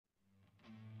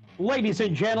Ladies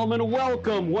and gentlemen,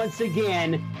 welcome once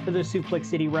again to the Suplex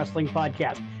City Wrestling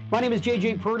Podcast. My name is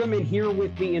JJ Purdom, and here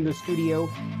with me in the studio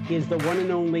is the one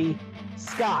and only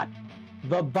Scott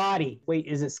the Body. Wait,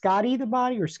 is it Scotty the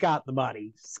Body or Scott the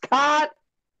Body? Scott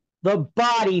the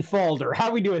Body Folder. How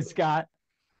we doing, Scott?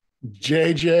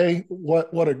 JJ,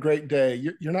 what a great day.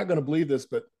 You're not going to believe this,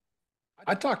 but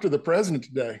I talked to the president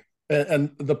today, and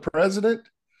the president,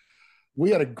 we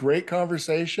had a great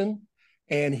conversation.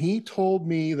 And he told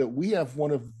me that we have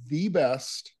one of the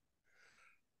best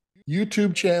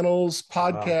YouTube channels,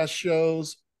 podcast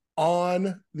shows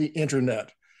on the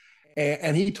internet.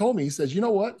 And he told me, he says, you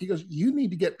know what? He goes, you need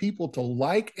to get people to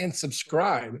like and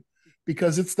subscribe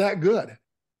because it's that good.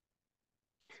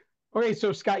 Okay,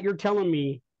 so Scott, you're telling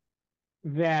me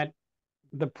that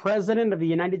the president of the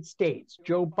United States,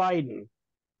 Joe Biden,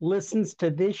 listens to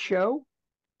this show,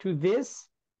 to this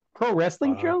pro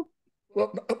wrestling show?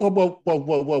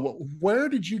 Whoa. Where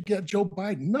did you get Joe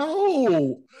Biden?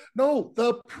 No,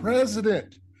 the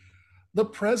president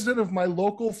of my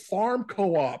local farm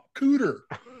co-op, Cooter.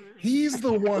 He's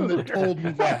the one that told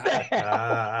me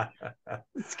that.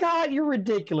 Scott, you're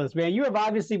ridiculous, man. You have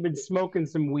obviously been smoking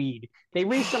some weed. They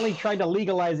recently tried to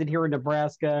legalize it here in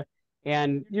Nebraska,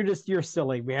 and you're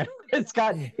silly, man.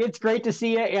 Scott, it's great to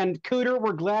see you. And Cooter,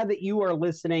 we're glad that you are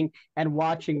listening and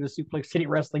watching the Suplex City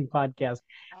Wrestling Podcast.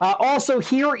 Also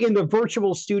here in the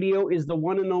virtual studio is the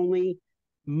one and only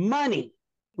Money.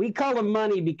 We call him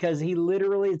Money because he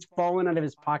literally is falling out of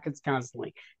his pockets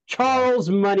constantly. Charles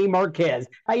Money Marquez.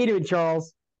 How you doing,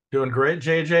 Charles? Doing great,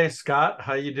 JJ. Scott,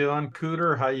 how you doing?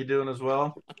 Cooter, how you doing as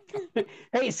well?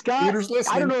 Hey, Scott,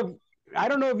 I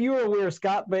don't know if you were aware,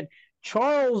 Scott, but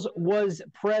Charles was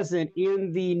present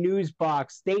in the news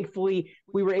box. Thankfully,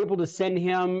 we were able to send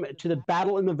him to the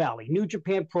Battle in the Valley. New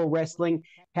Japan Pro Wrestling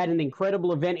had an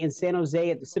incredible event in San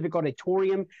Jose at the Civic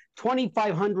Auditorium,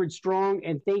 2,500 strong,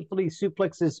 and thankfully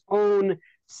Suplex's own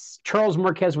Charles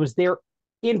Marquez was there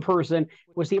in person,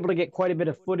 was able to get quite a bit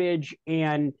of footage,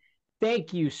 and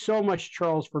thank you so much,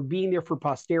 Charles, for being there for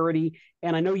posterity.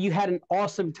 And I know you had an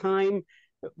awesome time.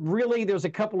 Really, there's a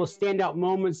couple of standout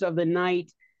moments of the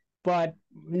night, but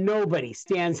nobody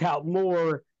stands out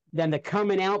more than the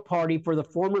coming out party for the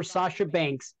former Sasha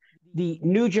Banks, the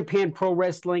New Japan Pro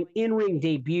Wrestling in-ring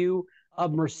debut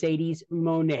of Mercedes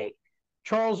Moné.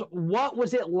 Charles, what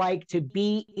was it like to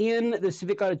be in the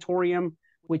Civic Auditorium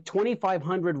with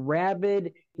 2,500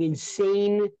 rabid,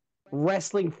 insane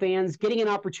wrestling fans, getting an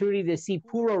opportunity to see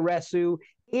Puro Resu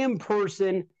in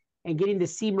person and getting to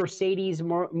see Mercedes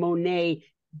Moné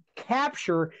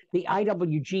capture the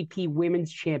IWGP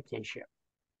Women's Championship?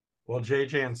 Well,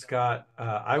 JJ and Scott,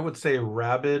 I would say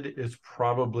rabid is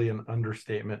probably an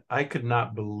understatement. I could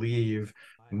not believe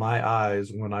my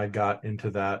eyes when I got into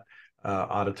that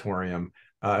auditorium.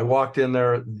 I walked in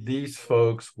there. These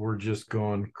folks were just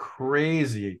going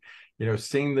crazy,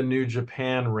 seeing the New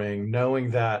Japan ring,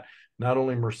 knowing that not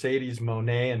only Mercedes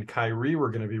Moné and Kyrie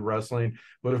were going to be wrestling,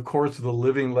 but of course the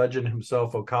living legend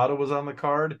himself, Okada, was on the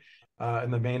card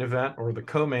in the main event, or the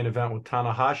co-main event, with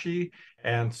Tanahashi,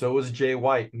 and so was Jay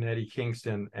White and Eddie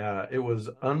Kingston. It was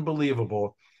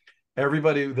unbelievable.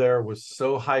 Everybody there was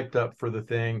so hyped up for the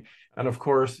thing. And of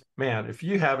course, man, if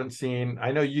you haven't seen,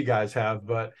 I know you guys have,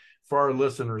 but for our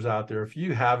listeners out there, if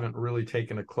you haven't really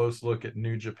taken a close look at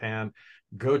New Japan,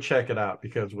 go check it out,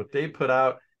 because what they put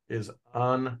out is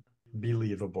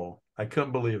unbelievable. I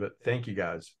couldn't believe it. Thank you,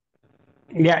 guys.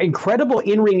 Yeah, incredible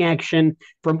in-ring action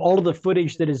from all of the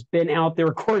footage that has been out there.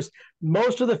 Of course,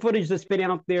 most of the footage that's been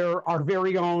out there, our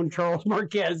very own Charles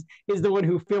Marquez is the one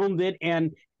who filmed it,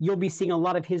 and you'll be seeing a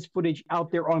lot of his footage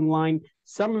out there online,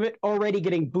 some of it already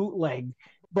getting bootlegged.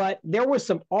 But there were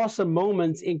some awesome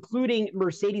moments, including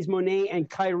Mercedes Moné and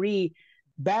Kyrie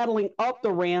battling up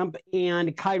the ramp,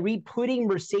 and Kyrie putting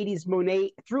Mercedes Moné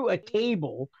through a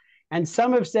table. And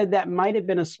some have said that might have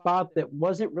been a spot that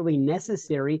wasn't really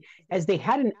necessary, as they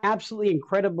had an absolutely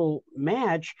incredible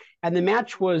match. And the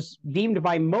match was deemed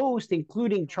by most,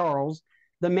 including Charles,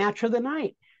 the match of the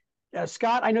night.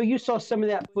 Scott, I know you saw some of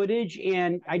that footage,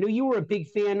 and I know you were a big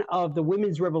fan of the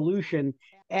Women's Revolution,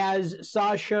 as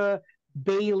Sasha,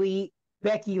 Bayley,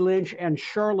 Becky Lynch, and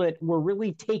Charlotte were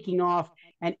really taking off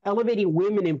and elevating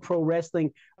women in pro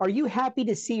wrestling. Are you happy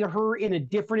to see her in a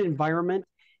different environment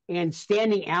and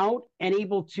standing out and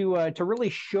able to really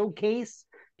showcase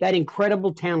that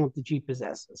incredible talent that she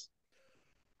possesses?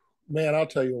 Man, I'll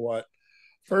tell you what.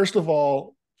 First of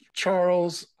all,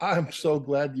 Charles, I'm so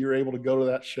glad you're able to go to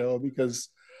that show, because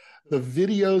the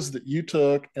videos that you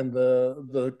took and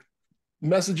the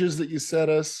messages that you sent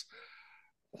us,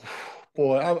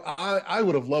 boy, I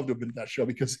would have loved to have been at that show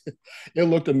because it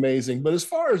looked amazing. But as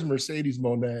far as Mercedes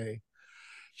Moné,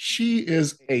 she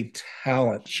is a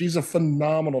talent. She's a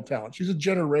phenomenal talent. She's a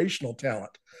generational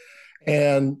talent.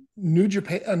 And New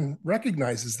Japan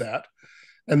recognizes that.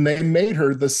 And they made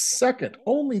her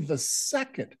only the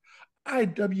second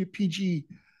IWPG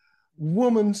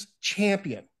women's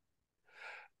champion.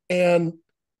 And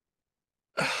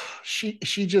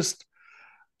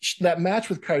that match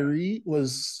with Kyrie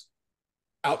was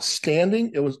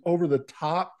outstanding. It was over the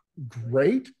top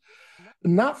great.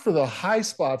 Not for the high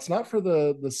spots, not for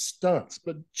the stunts,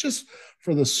 but just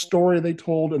for the story they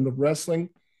told and the wrestling.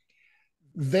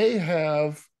 They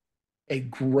have a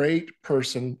great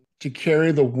person to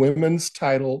carry the women's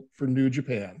title for New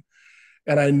Japan.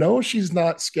 And I know she's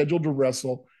not scheduled to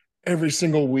wrestle every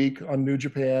single week on New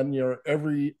Japan,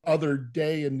 every other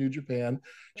day in New Japan.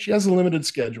 She has a limited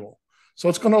schedule. So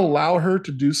it's going to allow her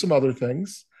to do some other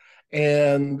things.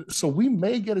 And so we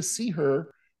may get to see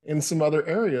her in some other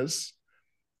areas.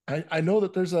 I know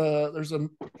that there's a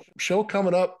show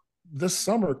coming up this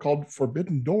summer called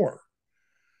Forbidden Door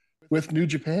with New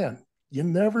Japan. You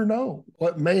never know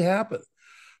what may happen.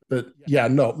 But yeah,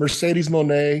 no, Mercedes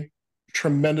Moné,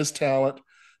 tremendous talent.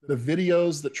 The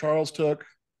videos that Charles took,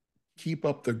 keep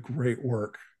up the great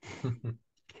work.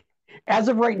 As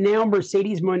of right now,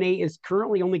 Mercedes Moné is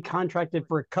currently only contracted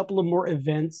for a couple of more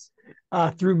events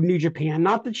through New Japan.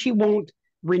 Not that she won't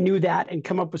renew that and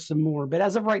come up with some more, but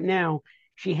as of right now,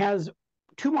 she has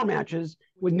 2 more matches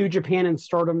with New Japan and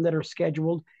Stardom that are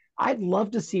scheduled. I'd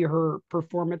love to see her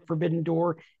perform at Forbidden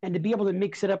Door and to be able to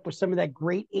mix it up with some of that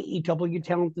great AEW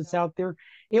talent that's out there.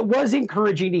 It was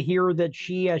encouraging to hear that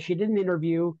she did an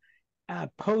interview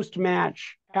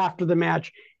post-match, after the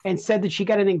match, and said that she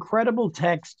got an incredible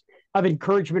text of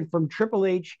encouragement from Triple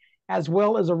H, as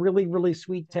well as a really, really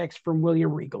sweet text from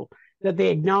William Regal, that they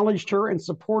acknowledged her and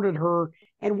supported her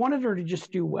and wanted her to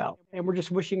just do well. And we're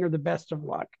just wishing her the best of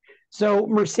luck. So,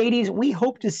 Mercedes, we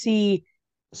hope to see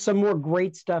some more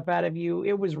great stuff out of you.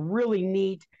 It was really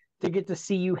neat to get to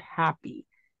see you happy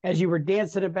as you were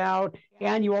dancing about.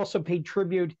 And you also paid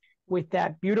tribute with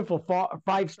that beautiful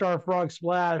 5-star frog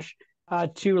splash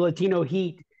to Latino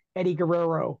Heat, Eddie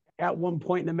Guerrero, at one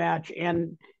point in the match.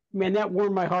 And man, that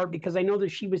warmed my heart because I know that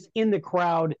she was in the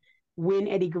crowd when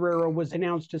Eddie Guerrero was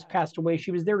announced as passed away.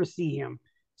 She was there to see him.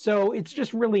 So it's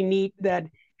just really neat that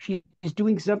she's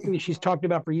doing something that she's talked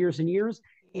about for years and years.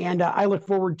 And I look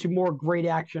forward to more great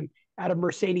action out of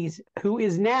Mercedes, who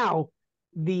is now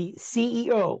the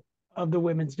CEO of the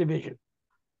women's division.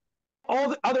 All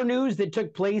the other news that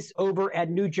took place over at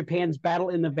New Japan's Battle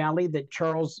in the Valley that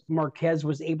Charles Marquez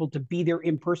was able to be there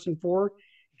in person for,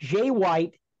 Jay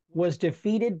White was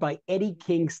defeated by Eddie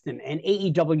Kingston, an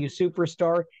AEW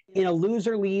superstar, in a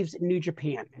loser leaves New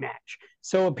Japan match.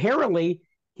 So apparently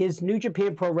his New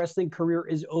Japan Pro Wrestling career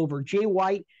is over. Jay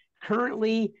White,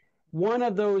 currently one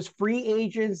of those free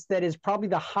agents that is probably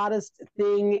the hottest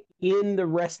thing in the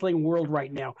wrestling world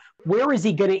right now. Where is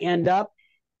he going to end up?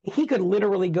 He could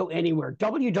literally go anywhere.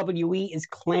 WWE is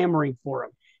clamoring for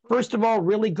him. First of all,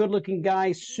 really good-looking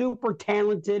guy, super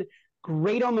talented,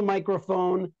 great on the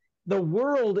microphone. The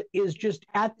world is just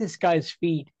at this guy's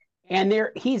feet, and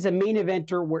he's a main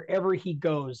eventer wherever he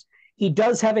goes. He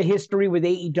does have a history with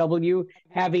AEW,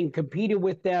 having competed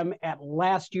with them at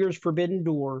last year's Forbidden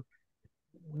Door.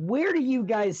 Where do you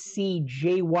guys see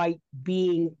Jay White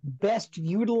being best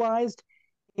utilized,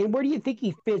 and where do you think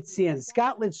he fits in?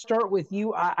 Scott, let's start with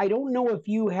you. I don't know if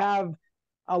you have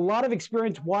a lot of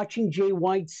experience watching Jay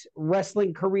White's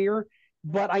wrestling career,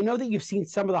 but I know that you've seen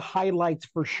some of the highlights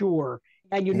for sure,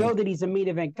 and you know that he's a main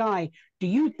event guy. Do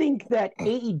you think that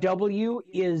AEW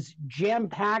is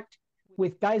jam-packed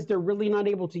with guys they're really not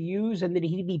able to use, and that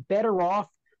he'd be better off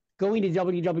going to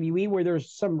WWE where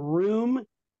there's some room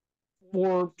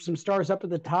for some stars up at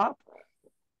the top?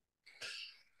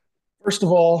 First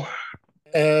of all,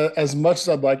 as much as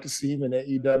I'd like to see him in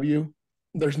AEW,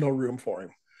 there's no room for him.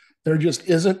 There just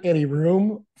isn't any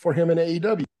room for him in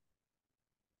AEW.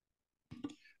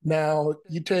 Now,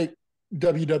 you take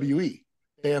WWE.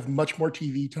 They have much more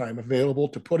TV time available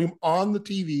to put him on the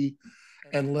TV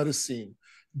and let us see him.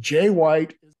 Jay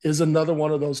White is another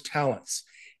one of those talents.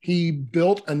 He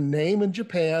built a name in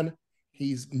Japan.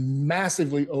 He's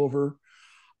massively over.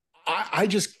 I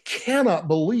just cannot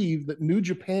believe that New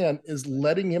Japan is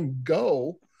letting him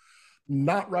go,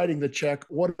 not writing the check,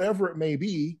 whatever it may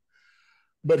be.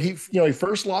 But he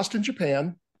first lost in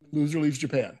Japan, loser leaves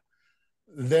Japan.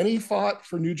 Then he fought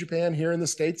for New Japan here in the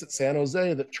States at San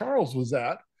Jose that Charles was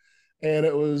at, and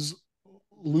it was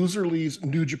loser leaves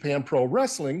New Japan Pro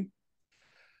Wrestling.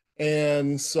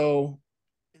 And so,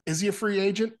 is he a free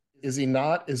agent? Is he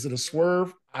not? Is it a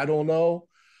swerve? I don't know.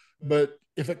 But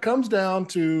if it comes down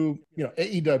to,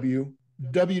 AEW,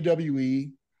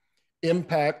 WWE,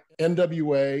 Impact,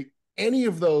 NWA, any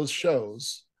of those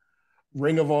shows,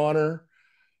 Ring of Honor,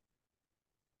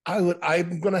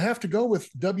 I'm going to have to go with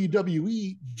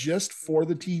WWE just for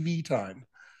the TV time.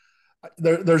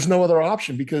 There's no other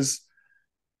option because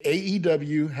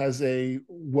AEW has a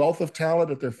wealth of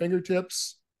talent at their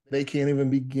fingertips. They can't even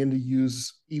begin to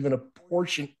use even a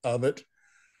portion of it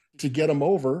to get them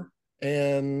over.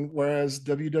 And whereas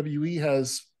WWE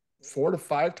has 4 to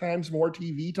 5 times more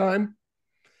TV time,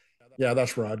 yeah,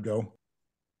 that's where I'd go.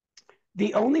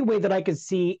 The only way that I could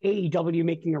see AEW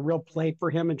making a real play for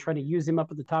him and trying to use him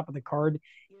up at the top of the card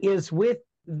is with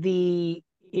the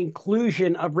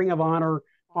inclusion of Ring of Honor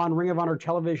on Ring of Honor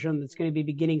television that's going to be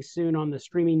beginning soon on the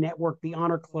streaming network, The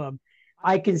Honor Club.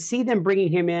 I can see them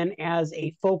bringing him in as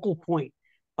a focal point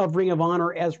of Ring of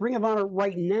Honor, as Ring of Honor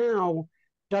right now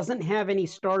doesn't have any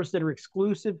stars that are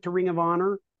exclusive to Ring of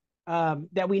Honor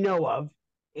that we know of,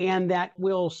 and that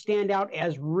will stand out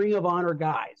as Ring of Honor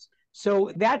guys.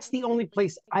 So that's the only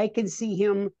place I can see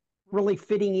him really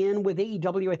fitting in with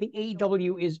AEW. I think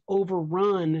AEW is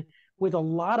overrun with a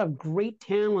lot of great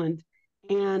talent,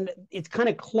 and it's kind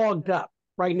of clogged up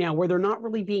right now where they're not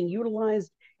really being utilized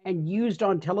and used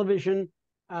on television.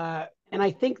 And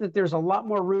I think that there's a lot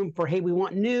more room for, hey, we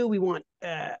want new, we want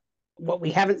what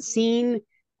we haven't seen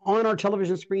on our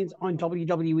television screens on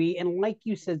WWE. And like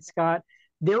you said, Scott,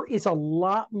 there is a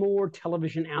lot more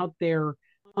television out there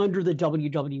under the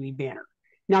WWE banner.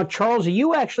 Now, Charles,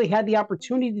 you actually had the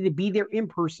opportunity to be there in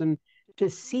person to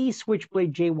see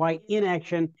Switchblade Jay White in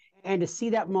action and to see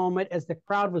that moment as the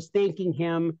crowd was thanking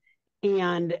him.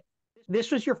 And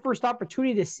this was your first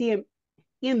opportunity to see him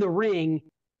in the ring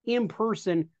in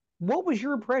person. What was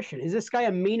your impression? Is this guy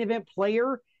a main event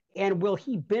player? And will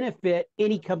he benefit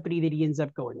any company that he ends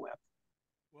up going with?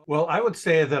 Well, I would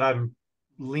say that I'm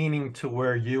leaning to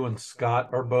where you and Scott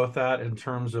are both at in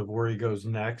terms of where he goes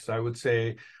next. I would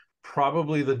say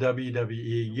probably the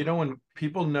WWE. When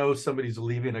people know somebody's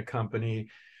leaving a company,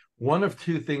 one of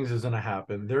two things is going to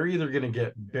happen. They're either going to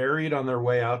get buried on their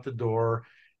way out the door,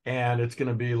 and it's going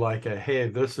to be like hey,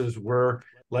 this is where,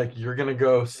 like, you're going to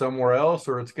go somewhere else,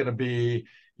 or it's going to be,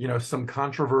 some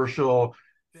controversial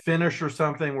finish or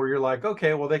something where you're like,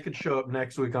 okay, well, they could show up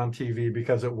next week on TV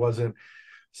because it wasn't.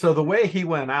 So the way he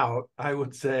went out, I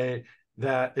would say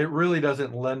that it really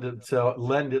doesn't lend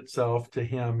itself to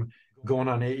him going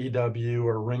on AEW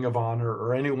or Ring of Honor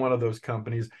or any one of those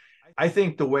companies. I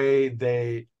think the way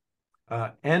they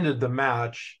ended the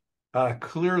match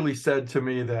clearly said to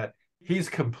me that he's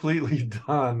completely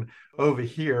done over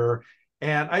here.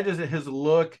 And his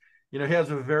look, he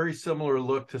has a very similar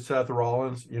look to Seth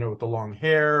Rollins, with the long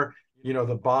hair,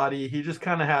 the body. He just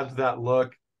kind of has that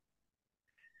look.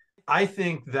 I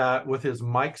think that with his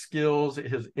mic skills,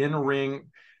 his in-ring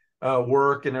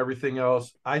work and everything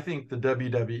else, I think the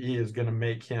WWE is going to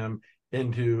make him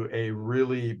into a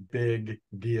really big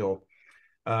deal.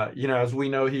 As we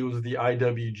know, he was the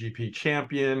IWGP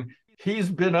champion. He's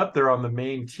been up there on the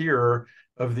main tier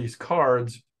of these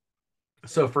cards.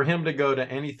 So for him to go to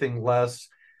anything less,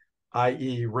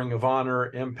 i.e. Ring of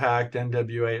Honor, Impact,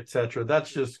 NWA, etc.,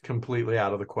 that's just completely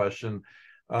out of the question.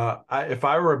 If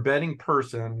I were a betting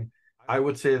person, I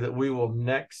would say that we will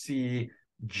next see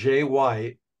Jay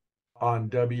White on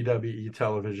WWE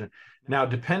television. Now,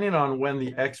 depending on when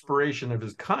the expiration of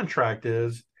his contract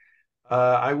is,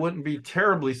 I wouldn't be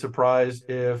terribly surprised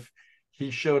if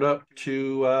he showed up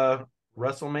to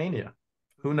WrestleMania.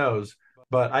 Who knows?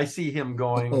 But I see him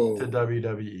going to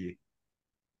WWE.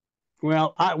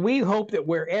 Well, we hope that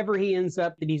wherever he ends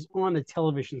up, that he's on the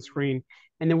television screen,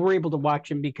 and then we're able to watch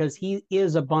him because he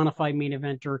is a bona fide main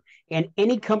eventer. And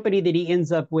any company that he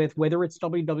ends up with, whether it's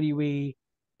WWE,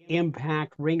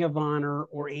 Impact, Ring of Honor,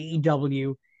 or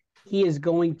AEW, he is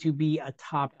going to be a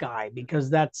top guy because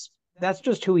that's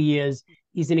just who he is.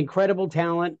 He's an incredible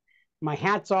talent. My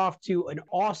hat's off to an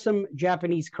awesome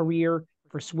Japanese career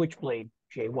for Switchblade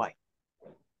Jay White.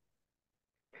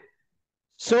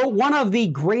 So one of the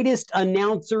greatest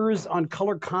announcers on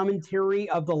color commentary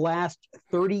of the last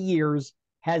 30 years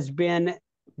has been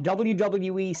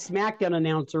WWE SmackDown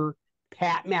announcer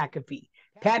Pat McAfee.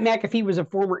 Pat McAfee was a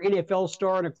former NFL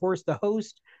star and, of course, the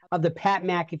host of the Pat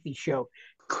McAfee Show.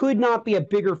 Could not be a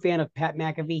bigger fan of Pat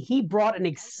McAfee. He brought an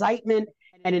excitement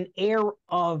and an air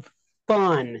of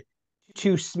fun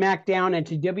to SmackDown and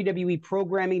to WWE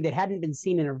programming that hadn't been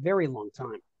seen in a very long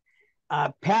time.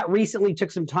 Pat recently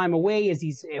took some time away as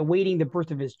he's awaiting the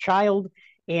birth of his child,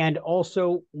 and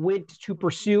also went to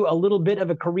pursue a little bit of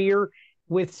a career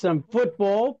with some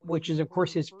football, which is, of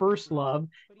course, his first love.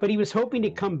 but he was hoping to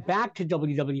come back to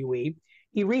WWE.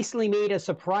 He recently made a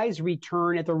surprise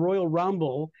return at the Royal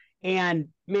Rumble, and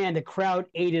man, the crowd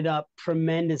ate it up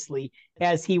tremendously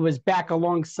as he was back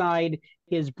alongside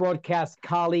his broadcast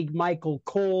colleague Michael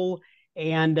Cole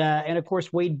and of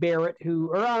course Wade Barrett,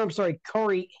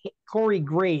 Corey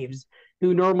Graves,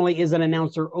 who normally is an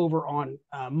announcer over on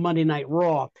Monday Night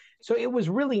Raw. So it was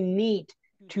really neat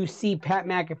to see Pat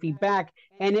McAfee back,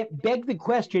 and it begged the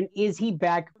question: is he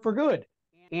back for good?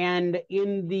 And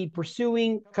in the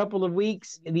ensuing couple of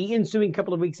weeks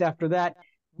after that,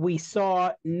 we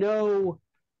saw no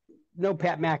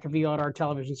Pat McAfee on our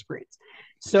television screens.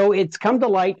 So it's come to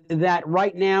light that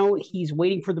right now he's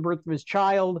waiting for the birth of his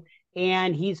child,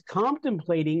 and he's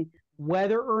contemplating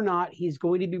whether or not he's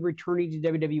going to be returning to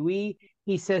WWE.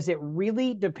 He says it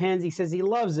really depends. He says he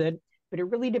loves it, but it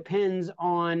really depends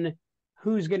on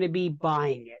who's going to be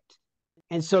buying it.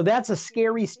 And so that's a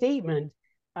scary statement.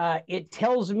 It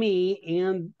tells me,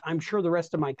 and I'm sure the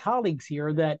rest of my colleagues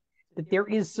here, that there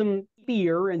is some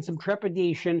fear and some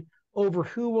trepidation over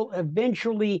who will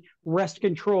eventually wrest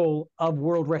control of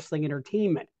World Wrestling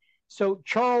Entertainment. So,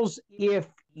 Charles, if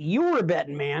you were a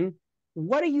betting man,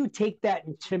 what do you take that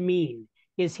to mean?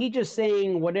 Is he just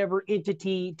saying whatever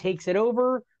entity takes it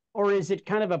over, or is it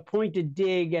kind of a pointed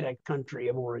dig at a country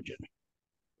of origin?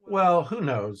 Well, who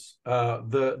knows?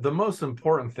 The most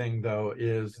important thing, though,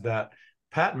 is that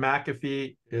Pat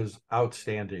McAfee is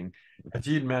outstanding. As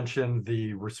you'd mentioned,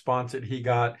 the response that he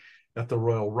got at the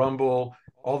Royal Rumble,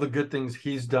 all the good things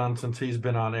he's done since he's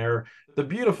been on air. The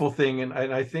beautiful thing, and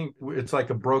I think it's like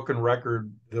a broken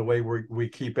record, the way we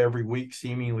keep every week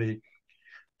seemingly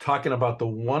talking about the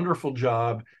wonderful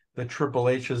job that Triple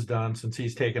H has done since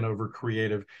he's taken over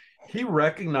creative. He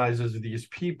recognizes these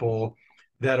people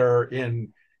that are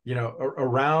in,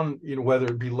 around, whether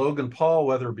it be Logan Paul,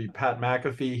 whether it be Pat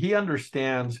McAfee. He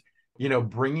understands,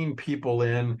 bringing people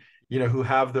in, who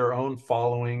have their own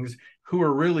followings, who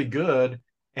are really good,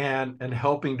 and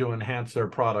helping to enhance their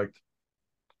product.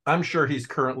 I'm sure he's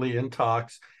currently in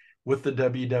talks with the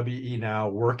WWE now,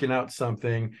 working out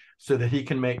something so that he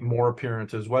can make more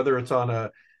appearances, whether it's on a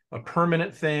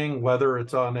permanent thing, whether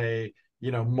it's on a,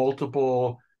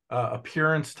 multiple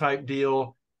appearance type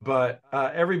deal. But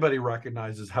everybody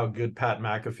recognizes how good Pat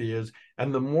McAfee is.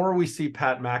 And the more we see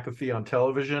Pat McAfee on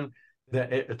television,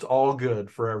 that it's all good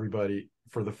for everybody,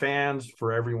 for the fans,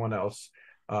 for everyone else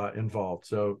involved.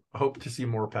 So I hope to see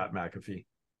more Pat McAfee.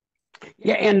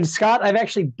 Yeah, and Scott, I've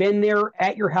actually been there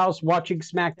at your house watching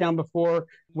SmackDown before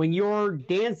when you're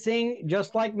dancing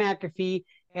just like McAfee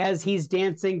as he's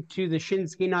dancing to the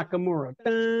Shinsuke Nakamura.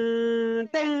 Dun,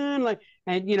 dun,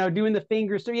 and, doing the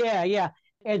fingers. So, yeah.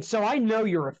 And so I know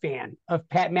you're a fan of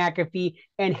Pat McAfee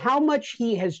and how much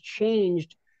he has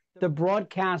changed the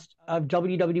broadcast of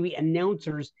WWE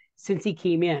announcers since he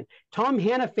came in. Tom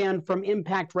Hannafan from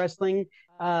Impact Wrestling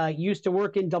used to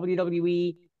work in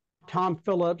WWE. Tom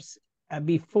Phillips,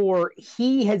 before,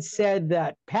 he had said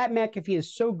that Pat McAfee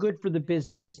is so good for the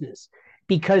business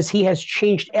because he has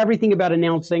changed everything about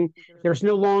announcing. There's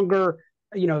no longer,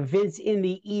 Vince in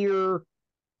the ear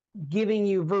giving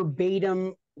you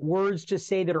verbatim words to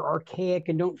say that are archaic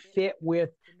and don't fit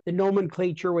with the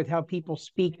nomenclature with how people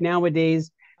speak nowadays.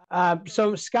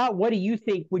 So, Scott, what do you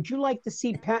think? Would you like to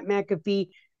see Pat McAfee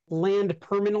land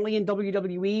permanently in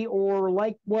WWE, or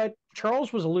like what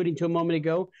Charles was alluding to a moment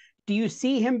ago, do you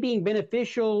see him being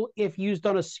beneficial if used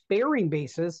on a sparing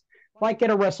basis, like at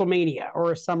a WrestleMania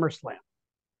or a SummerSlam?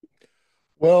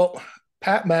 Well,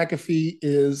 Pat McAfee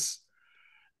is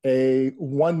a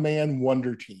one-man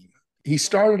wonder team. He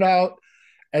started out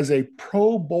as a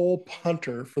Pro Bowl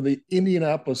punter for the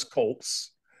Indianapolis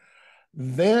Colts.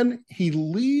 Then he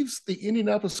leaves the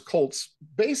Indianapolis Colts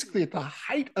basically at the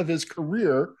height of his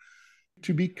career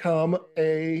to become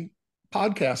a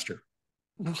podcaster.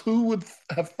 Who would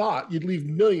have thought you'd leave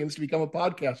millions to become a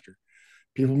podcaster?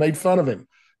 People made fun of him.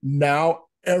 Now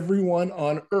everyone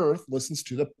on earth listens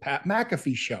to the Pat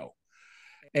McAfee show,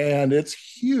 and it's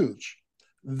huge.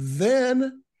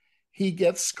 Then he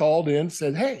gets called in,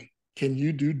 said, hey, can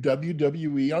you do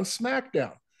WWE on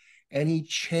SmackDown? And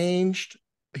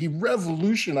he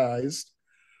revolutionized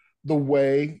the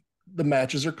way the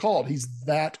matches are called. He's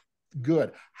that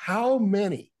good.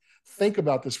 Think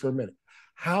about this for a minute.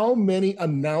 How many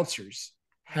announcers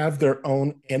have their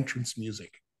own entrance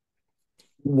music?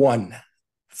 One.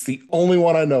 It's the only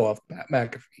one I know of, Pat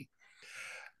McAfee.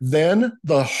 Then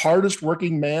the hardest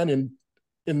working man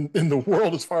in the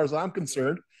world, as far as I'm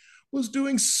concerned, was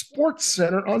doing Sports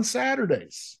Center on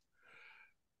Saturdays.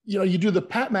 You do the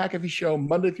Pat McAfee show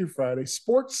Monday through Friday,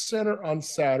 Sports Center on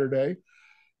Saturday.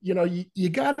 You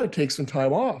got to take some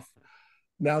time off.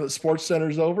 Now that Sports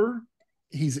Center's over,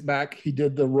 he's back. He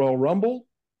did the Royal Rumble.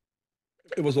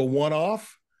 It was a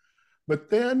one-off, but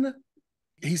then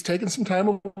he's taken some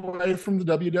time away from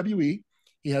the WWE.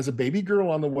 He has a baby girl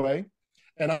on the way.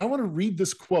 And I want to read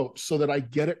this quote so that I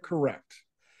get it correct.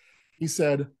 He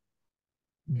said,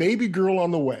 "Baby girl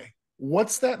on the way.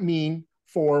 What's that mean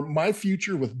for my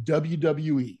future with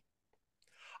WWE?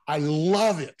 I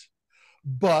love it,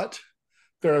 but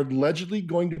they're allegedly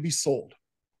going to be sold.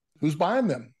 Who's buying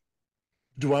them?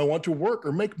 Do I want to work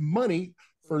or make money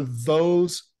for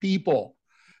those people?"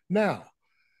 Now,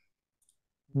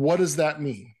 what does that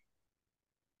mean?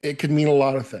 It could mean a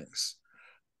lot of things.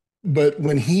 But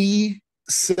when he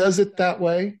says it that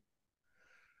way,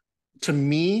 to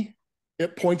me,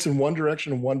 it points in one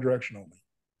direction and one direction only.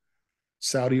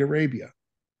 Saudi Arabia.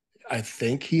 I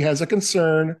think he has a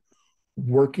concern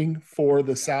working for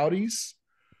the Saudis,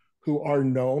 who are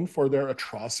known for their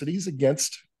atrocities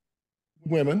against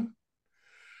women,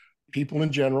 people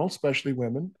in general, especially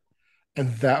women.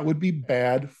 And that would be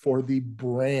bad for the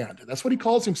brand. That's what he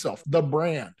calls himself, the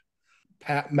brand,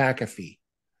 Pat McAfee.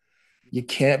 You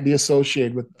can't be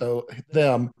associated with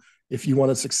them if you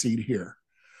want to succeed here.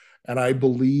 And I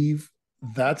believe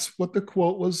that's what the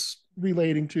quote was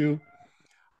relating to.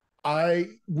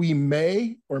 We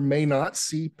may or may not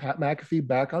see Pat McAfee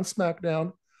back on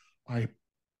SmackDown. I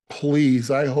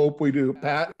hope we do.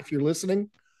 Pat, if you're listening,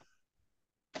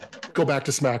 go back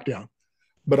to SmackDown.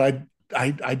 But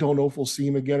I don't know if we'll see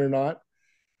him again or not.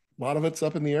 A lot of it's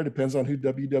up in the air. Depends on who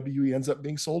WWE ends up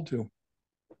being sold to.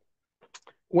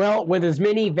 Well, with as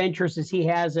many ventures as he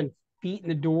has and feet in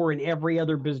the door in every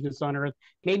other business on earth,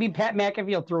 maybe Pat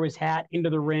McAfee will throw his hat into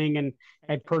the ring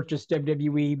and purchase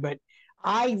WWE. But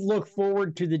I look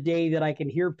forward to the day that I can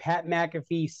hear Pat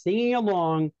McAfee singing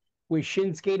along with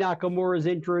Shinsuke Nakamura's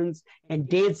entrance and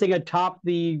dancing atop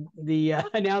the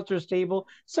announcer's table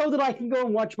so that I can go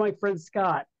and watch my friend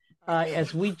Scott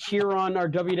as we cheer on our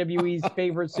WWE's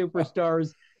favorite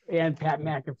superstars and Pat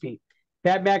McAfee.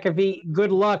 Pat McAfee,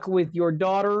 good luck with your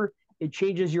daughter. It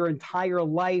changes your entire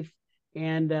life,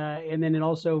 and then it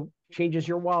also changes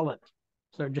your wallet.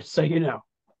 So just so you know.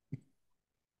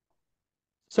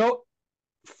 So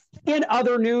in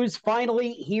other news,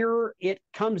 finally, here it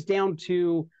comes down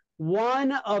to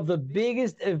one of the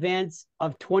biggest events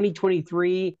of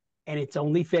 2023, and it's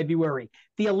only February.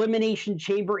 The Elimination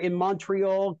Chamber in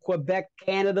Montreal, Quebec,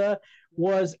 Canada,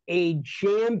 was a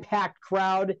jam-packed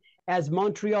crowd as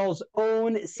Montreal's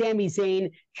own Sami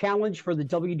Zayn challenged for the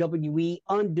WWE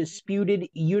Undisputed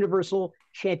Universal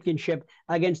Championship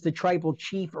against the Tribal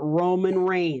Chief Roman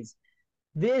Reigns.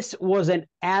 This was an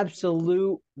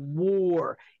absolute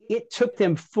war. It took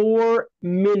them 4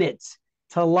 minutes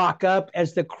to lock up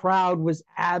as the crowd was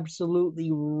absolutely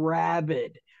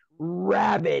rabid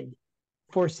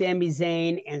for Sami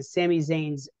Zayn and Sami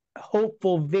Zayn's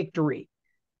hopeful victory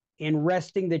in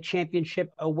wresting the championship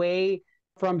away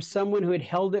from someone who had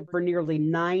held it for nearly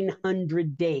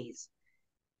 900 days.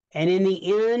 And in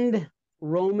the end,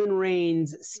 Roman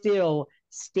Reigns still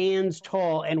stands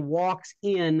tall and walks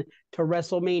in to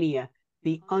WrestleMania,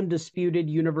 the undisputed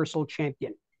Universal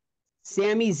Champion.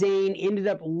 Sami Zayn ended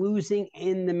up losing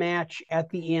in the match at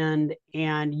the end,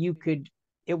 and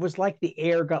it was like the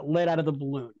air got let out of the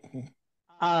balloon.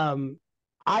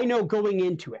 I know going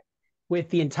into it, with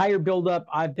the entire buildup,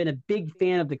 I've been a big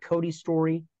fan of the Cody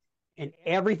story and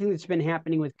everything that's been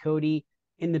happening with Cody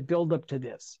in the buildup to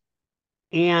this.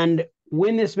 And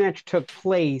when this match took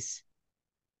place,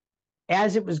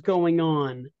 as it was going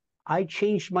on, I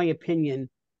changed my opinion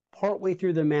partway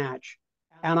through the match.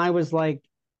 And I was like,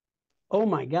 oh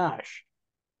my gosh,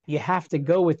 you have to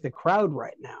go with the crowd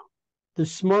right now. The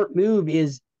smart move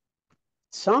is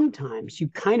sometimes you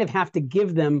kind of have to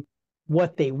give them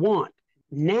what they want.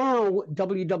 Now,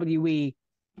 WWE,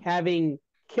 having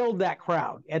killed that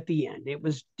crowd at the end, it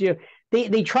was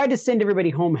they tried to send everybody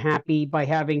home happy by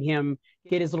having him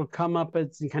get his little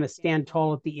comeuppance and kind of stand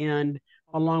tall at the end,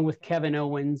 along with Kevin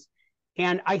Owens.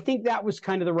 And I think that was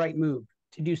kind of the right move,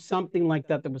 to do something like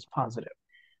that was positive.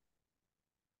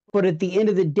 But at the end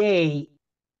of the day,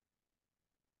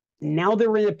 now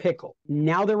they're in a pickle.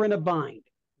 Now they're in a bind.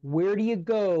 Where do you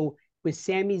go with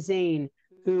Sami Zayn,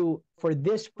 who for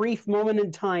this brief moment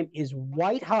in time is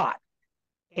white hot,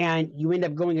 and you end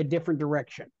up going a different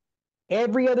direction?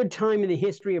 Every other time in the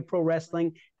history of pro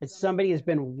wrestling that somebody has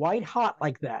been white hot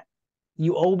like that,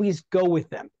 you always go with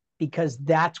them because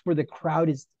that's where the crowd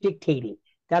is dictating.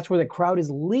 That's where the crowd is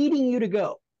leading you to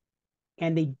go.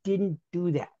 And they didn't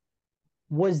do that.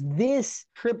 Was this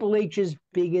Triple H's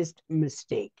biggest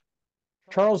mistake?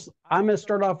 Charles, I'm going to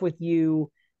start off with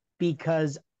you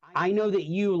because I know that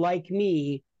you, like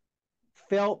me,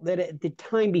 felt that at the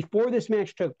time before this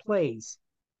match took place,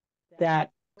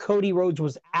 that Cody Rhodes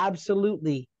was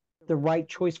absolutely the right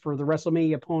choice for the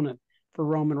WrestleMania opponent for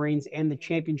Roman Reigns and the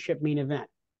championship main event.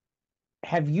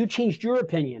 Have you changed your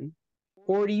opinion,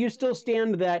 or do you still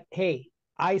stand that, hey,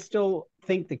 I still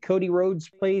think that Cody Rhodes'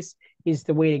 place is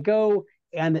the way to go,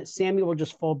 and that Sami will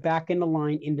just fall back into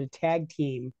line into tag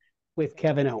team with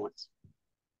Kevin Owens?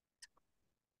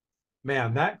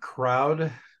 Man, that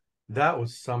crowd, that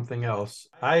was something else.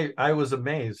 I was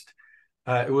amazed.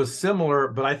 It was similar,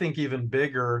 but I think even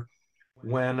bigger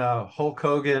when Hulk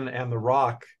Hogan and The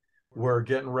Rock were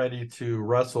getting ready to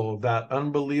wrestle. That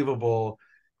unbelievable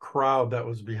crowd that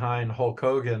was behind Hulk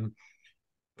Hogan.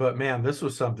 But man, this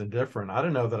was something different. I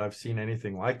don't know that I've seen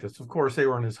anything like this. Of course, they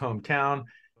were in his hometown,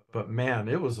 but man,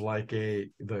 it was like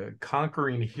the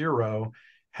conquering hero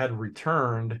had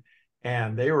returned,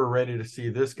 and they were ready to see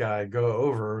this guy go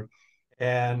over.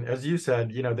 And as you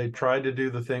said, they tried to do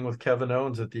the thing with Kevin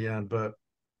Owens at the end, but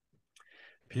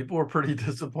people were pretty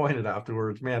disappointed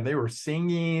afterwards. Man, they were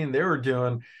singing, they were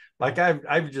doing like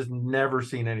I've just never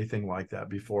seen anything like that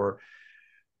before.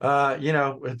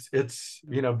 It's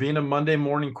being a Monday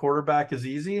morning quarterback is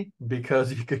easy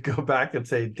because you could go back and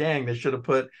say, dang, they should have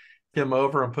put him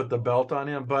over and put the belt on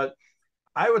him. But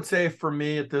I would say for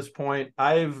me at this point,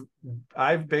 I've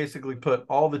basically put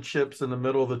all the chips in the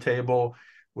middle of the table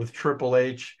with Triple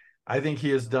H. I think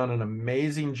he has done an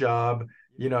amazing job,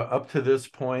 up to this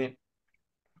point.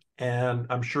 And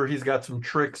I'm sure he's got some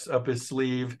tricks up his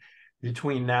sleeve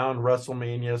between now and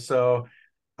WrestleMania. So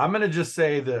I'm going to just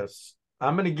say this.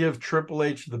 I'm going to give Triple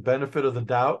H the benefit of the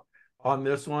doubt on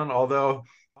this one. Although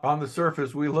on the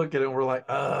surface, we look at it and we're like,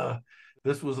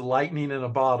 this was lightning in a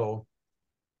bottle.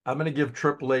 I'm going to give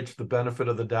Triple H the benefit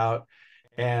of the doubt.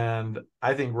 And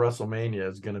I think WrestleMania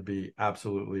is going to be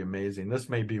absolutely amazing. This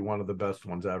may be one of the best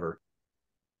ones ever.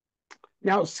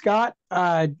 Now, Scott,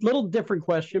 a little different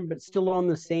question, but still on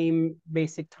the same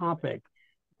basic topic.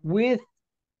 With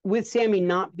Sami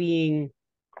not being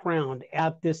crowned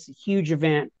at this huge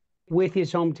event with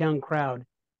his hometown crowd,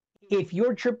 if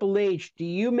you're Triple H, do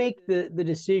you make the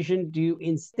decision,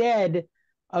 instead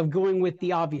of going with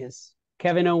the obvious,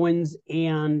 Kevin Owens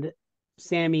and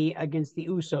Sami against the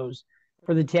Usos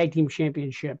for the tag team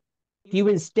championship, do you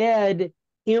instead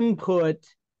input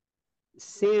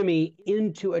Sami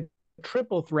into a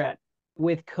triple threat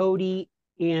with Cody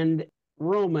and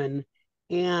Roman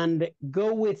and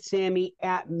go with Sami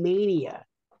at Mania,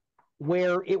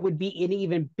 where it would be an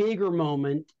even bigger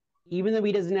moment, even though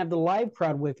he doesn't have the live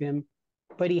crowd with him,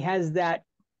 but he has that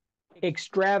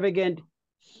extravagant,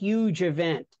 huge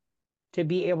event to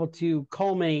be able to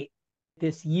culminate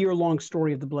this year-long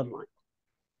story of the Bloodline?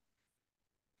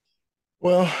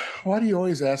 Well, why do you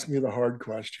always ask me the hard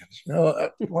questions?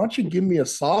 Why don't you give me a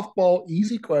softball,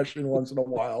 easy question once in a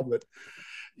while? But,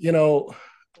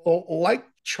 like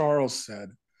Charles said,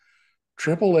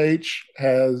 Triple H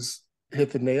has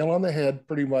hit the nail on the head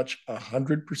pretty much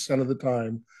 100% of the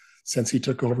time since he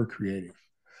took over creative.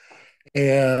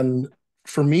 And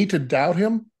for me to doubt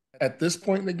him at this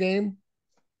point in the game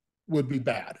would be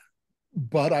bad.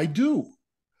 But I do.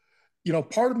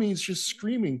 Part of me is just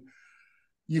screaming,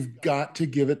 you've got to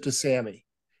give it to Sami.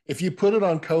 If you put it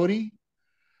on Cody,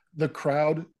 the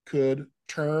crowd could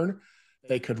turn.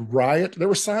 They could riot. There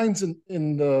were signs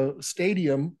in the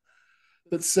stadium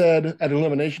that said, at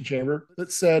Elimination Chamber,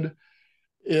 that said,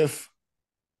 if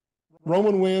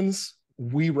Roman wins,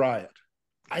 we riot.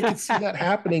 I could see that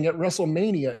happening at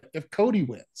WrestleMania if Cody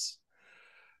wins.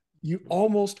 You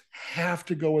almost have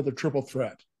to go with a triple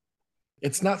threat.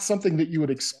 It's not something that you would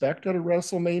expect at a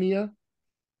WrestleMania,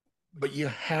 but you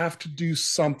have to do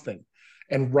something.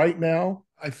 And right now,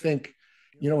 I think,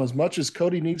 as much as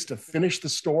Cody needs to finish the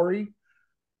story,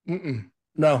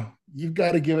 no, you've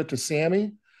got to give it to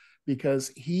Sami because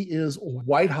he is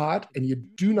white hot, and you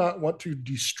do not want to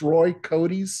destroy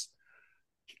Cody's,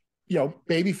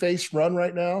 babyface run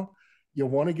right now. You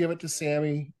want to give it to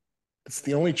Sami. It's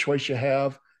the only choice you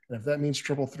have. And if that means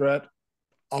triple threat,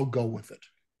 I'll go with it.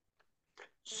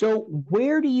 So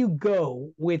where do you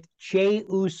go with Jey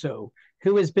Uso,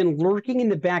 who has been lurking in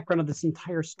the background of this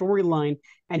entire storyline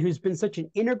and who's been such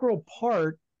an integral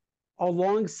part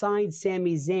alongside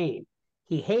Sami Zayn?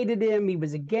 He hated him, he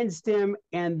was against him,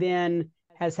 and then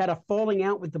has had a falling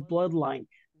out with the Bloodline.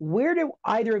 Where do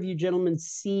either of you gentlemen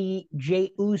see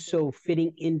Jey Uso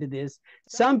fitting into this?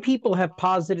 Some people have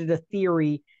posited a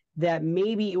theory that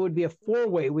maybe it would be a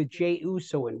four-way with Jey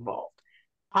Uso involved.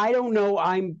 I don't know.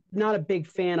 I'm not a big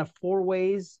fan of four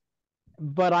ways,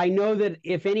 but I know that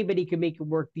if anybody can make it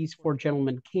work, these four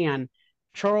gentlemen can.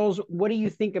 Charles, what do you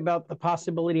think about the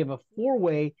possibility of a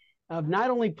four-way of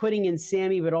not only putting in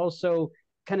Sami, but also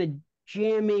kind of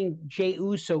jamming Jey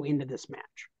Uso into this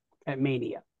match at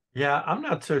Mania. Yeah, I'm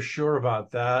not so sure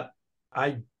about that.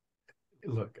 I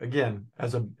look again,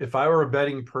 if I were a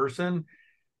betting person,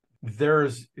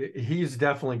 he's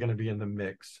definitely going to be in the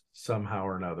mix somehow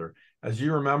or another. As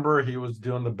you remember, he was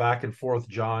doing the back and forth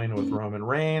jawing with Roman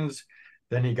Reigns.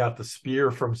 Then he got the spear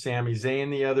from Sami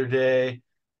Zayn the other day.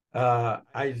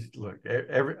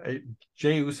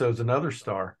 Jey Uso is another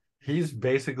star. He's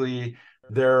basically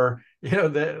there.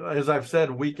 As I've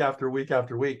said week after week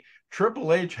after week,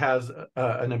 Triple H has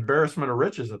an embarrassment of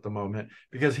riches at the moment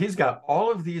because he's got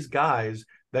all of these guys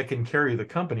that can carry the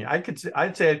company.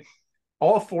 I'd say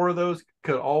all four of those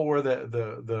could all wear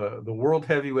the World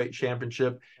Heavyweight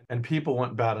Championship, and people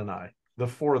wouldn't bat an eye. The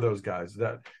four of those guys,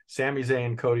 that Sami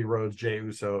Zayn, Cody Rhodes, Jey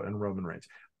Uso, and Roman Reigns,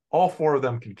 all four of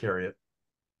them can carry it.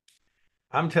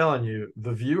 I'm telling you,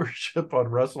 the viewership on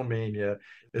WrestleMania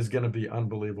is going to be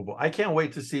unbelievable. I can't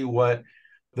wait to see what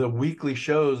the weekly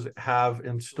shows have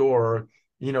in store,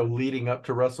 leading up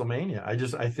to WrestleMania.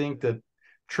 I think that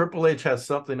Triple H has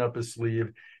something up his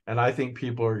sleeve, and I think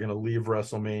people are going to leave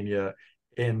WrestleMania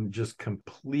in just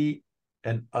complete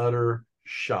and utter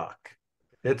shock.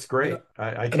 It's great.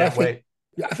 I can't wait.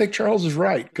 Yeah, I think Charles is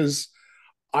right, because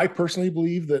I personally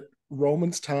believe that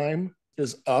Roman's time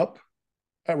is up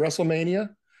at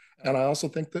WrestleMania, and I also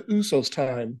think that Usos'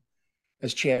 time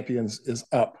as champions is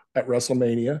up at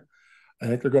WrestleMania. I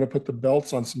think they're going to put the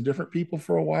belts on some different people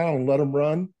for a while and let them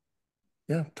run.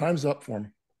 Yeah, time's up for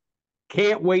them.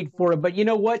 Can't wait for it. But you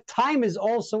know what? Time is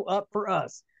also up for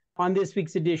us on this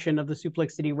week's edition of the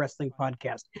Suplex City Wrestling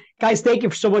Podcast. Guys, thank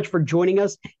you so much for joining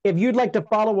us. If you'd like to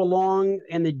follow along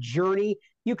in the journey,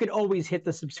 you could always hit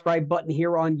the subscribe button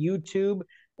here on YouTube.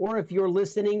 Or if you're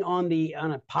listening on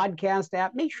a podcast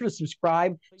app, make sure to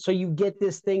subscribe so you get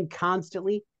this thing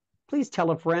constantly. Please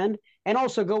tell a friend. And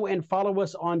also go and follow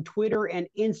us on Twitter and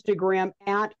Instagram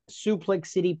at Suplex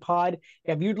City Pod.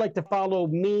 If you'd like to follow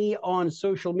me on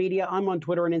social media, I'm on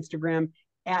Twitter and Instagram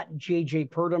at JJ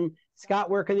Purdom. Scott,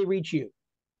 where can they reach you?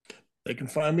 They can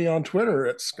find me on Twitter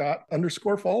at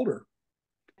Scott_Falder.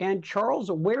 And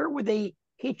Charles, where would they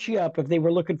hit you up if they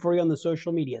were looking for you on the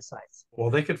social media sites? Well,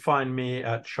 they could find me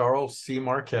at Charles C.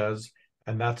 Marquez,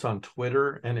 and that's on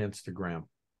Twitter and Instagram.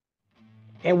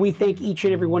 And we thank each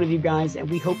and every one of you guys, and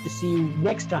we hope to see you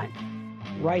next time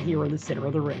right here in the center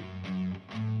of the ring.